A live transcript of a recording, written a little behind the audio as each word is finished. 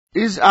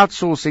Is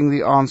outsourcing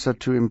the answer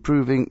to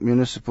improving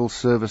municipal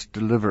service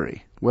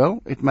delivery? Well,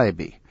 it may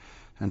be.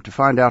 And to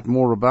find out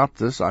more about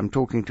this, I'm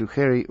talking to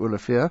Gerrie,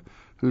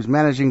 who's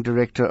Managing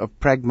Director of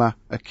Pragma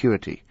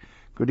Acuity.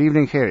 Good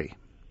evening, Gerrie.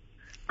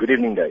 Good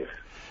evening, Dave.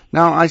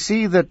 Now, I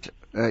see that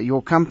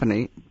your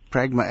company,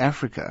 Pragma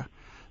Africa,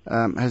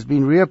 has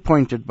been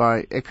reappointed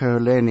by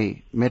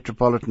Ekurhuleni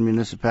Metropolitan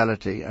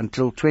Municipality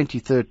until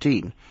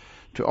 2013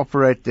 to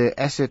operate their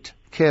asset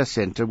care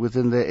centre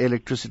within their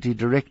electricity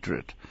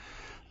directorate.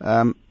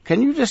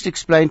 Can you just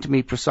explain to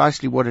me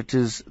precisely what it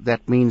is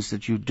that means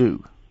that you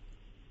do?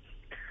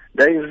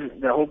 Dave,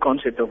 the whole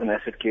concept of an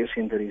asset care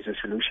center is a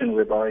solution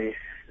whereby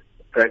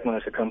Pragma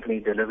as a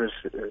company delivers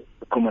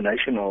a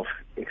combination of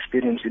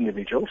experienced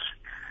individuals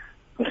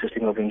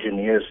consisting of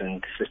engineers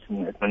and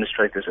system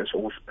administrators as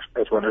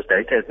well as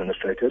data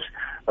administrators,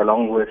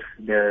 along with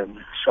the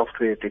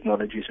software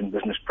technologies and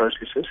business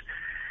processes,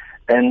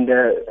 and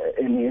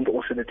in the end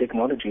also the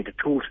technology, the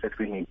tools that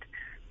we need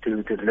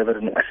to deliver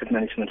an asset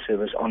management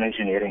service on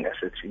engineering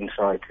assets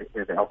inside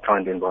the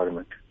outlined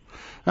environment.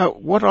 Now,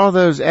 what are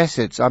those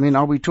assets? I mean,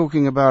 are we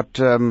talking about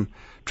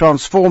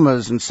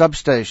transformers and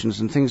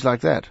substations and things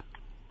like that?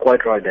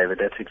 Quite right, David.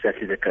 That's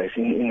exactly the case.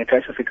 In the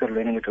case of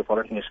Ekurhuleni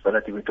Metropolitan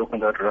Municipality, we're talking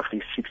about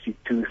roughly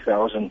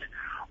 62,000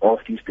 of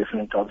these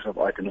different types of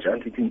items,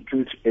 and it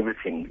includes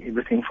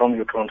everything from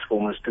your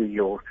transformers to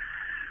your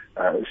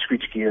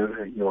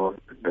switchgear,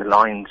 the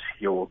lines,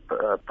 your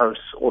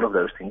posts, all of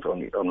those things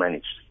are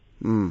managed.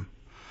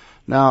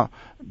 Now,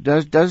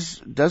 does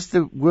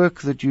the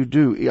work that you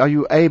do, are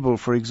you able,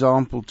 for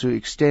example, to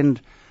extend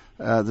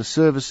the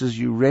services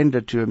you render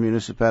to a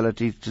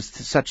municipality to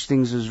such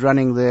things as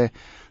running the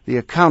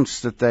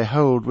accounts that they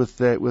hold with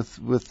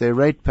their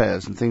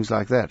ratepayers and things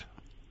like that?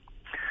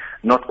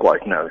 Not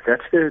quite, no.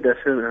 That's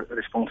the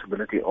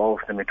responsibility of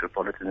the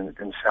metropolitan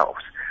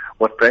themselves.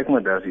 What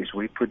Pragma does is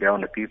we put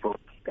down the people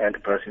and the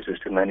processes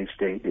to manage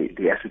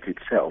the asset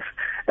itself,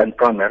 and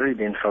primarily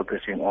then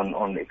focusing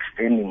on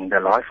extending the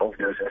life of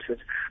those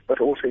assets, but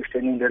also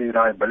extending the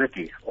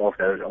reliability of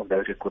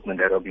those equipment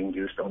that are being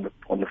used on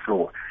the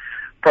floor.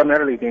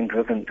 Primarily then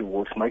driven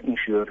towards making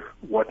sure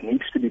what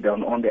needs to be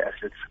done on the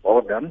assets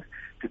are done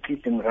to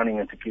keep them running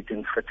and to keep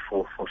them fit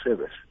for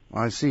service.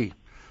 I see.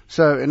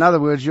 So, in other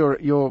words,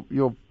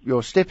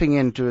 you're stepping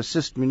in to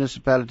assist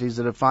municipalities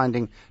that are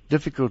finding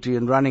difficulty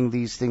in running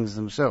these things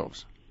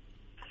themselves.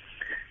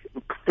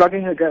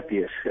 Plugging a gap,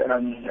 yes.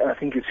 I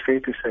think it's fair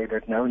to say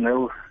that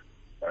no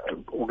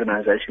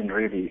organization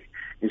really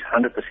is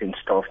 100%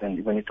 staffed.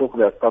 And when you talk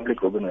about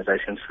public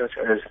organizations such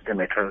as the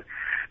Metro,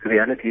 the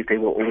reality is there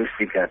will always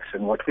be gaps.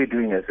 And what we're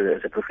doing as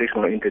a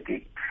professional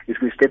entity is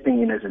we're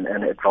stepping in as an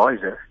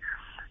advisor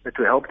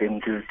to help them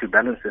to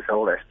balance this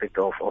whole aspect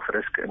of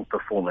risk and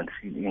performance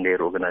in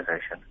their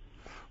organization.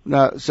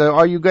 Now, so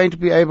are you going to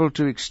be able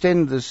to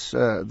extend this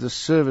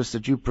service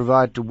that you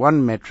provide to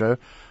one metro?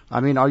 I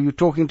mean, are you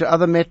talking to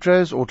other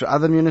metros or to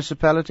other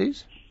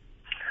municipalities?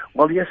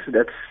 Well, yes,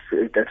 that's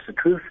the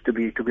truth. To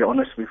be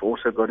honest, we've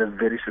also got a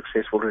very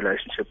successful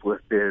relationship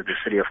with the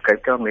City of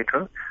Cape Town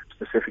Metro,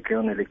 specifically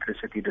on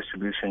electricity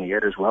distribution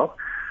here as well.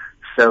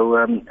 So,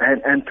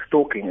 and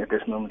talking at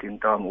this moment in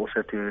time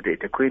also to the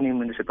Ekurhuleni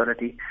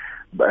Municipality,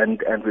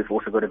 and we've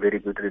also got a very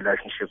good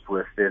relationship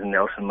with the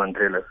Nelson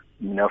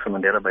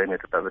Mandela Bay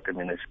Metropolitan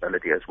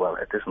Municipality as well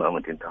at this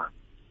moment in time.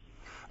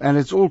 And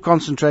it's all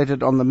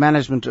concentrated on the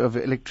management of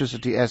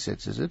electricity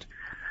assets, is it?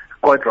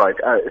 Quite right.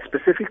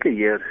 Specifically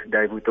here,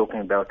 Dave, we're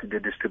talking about the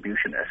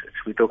distribution assets.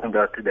 We're talking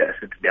about the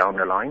assets down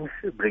the line,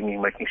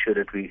 making sure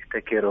that we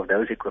take care of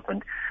those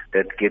equipment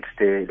that gets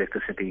the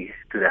electricity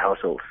to the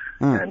households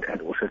and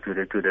also to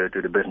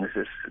the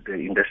businesses, the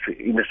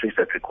industries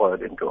that require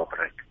them to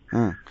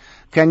operate.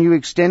 Can you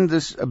extend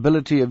this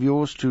ability of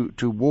yours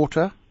to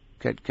water?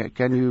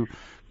 Can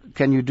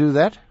you do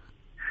that?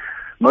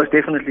 Most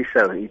definitely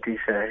so. It is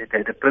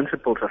the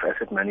principles of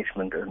asset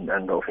management and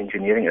of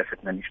engineering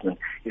asset management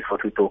is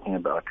what we're talking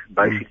about.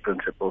 Basic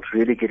principles,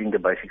 really getting the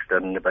basics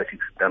done and the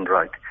basics done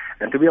right.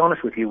 And to be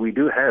honest with you, we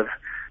do have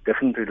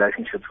different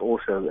relationships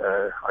also.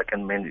 I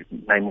can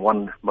name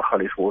one,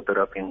 Magalies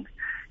Water up in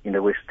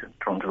the West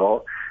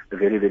Transvaal, a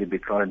very, very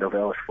big client of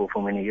ours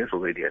for many years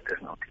already at this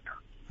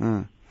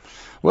moment.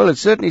 Well, it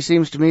certainly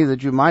seems to me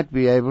that you might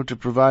be able to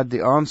provide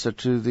the answer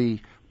to the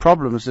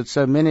problems that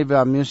so many of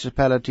our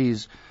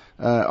municipalities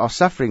are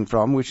suffering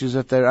from, which is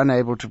that they're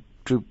unable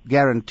to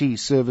guarantee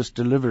service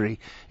delivery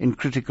in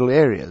critical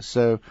areas.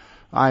 So,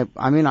 I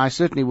mean, I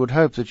certainly would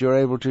hope that you're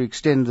able to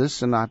extend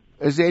this. And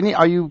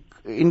are you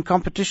in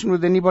competition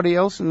with anybody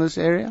else in this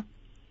area?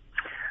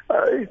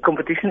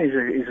 Competition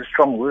is a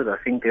strong word. I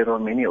think there are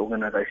many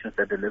organizations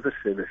that deliver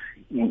service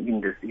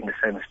in the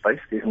same space.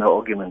 There's no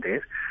argument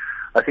there.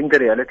 I think the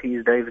reality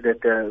is, Dave,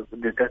 that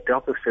the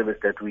type of service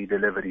that we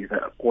deliver is an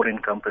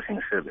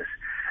all-encompassing service.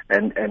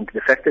 And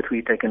the fact that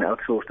we take an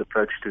outsourced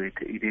approach to it,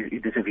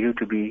 it is a view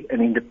to be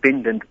an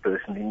independent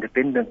person,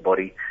 independent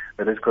body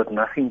that has got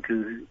no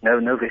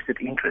vested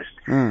interest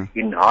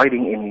in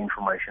hiding any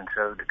information.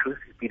 So the truth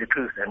be the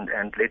truth,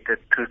 and let the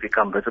truth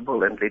become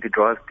visible, and let it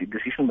drive the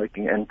decision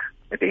making and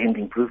at the end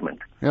improvement.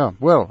 Yeah,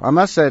 well, I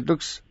must say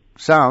it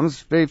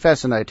sounds very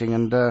fascinating,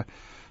 and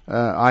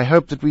I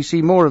hope that we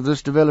see more of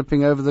this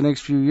developing over the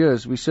next few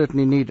years. We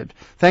certainly need it.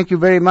 Thank you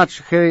very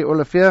much, Gerrie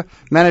Olivier,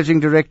 Managing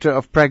Director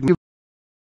of Pragma.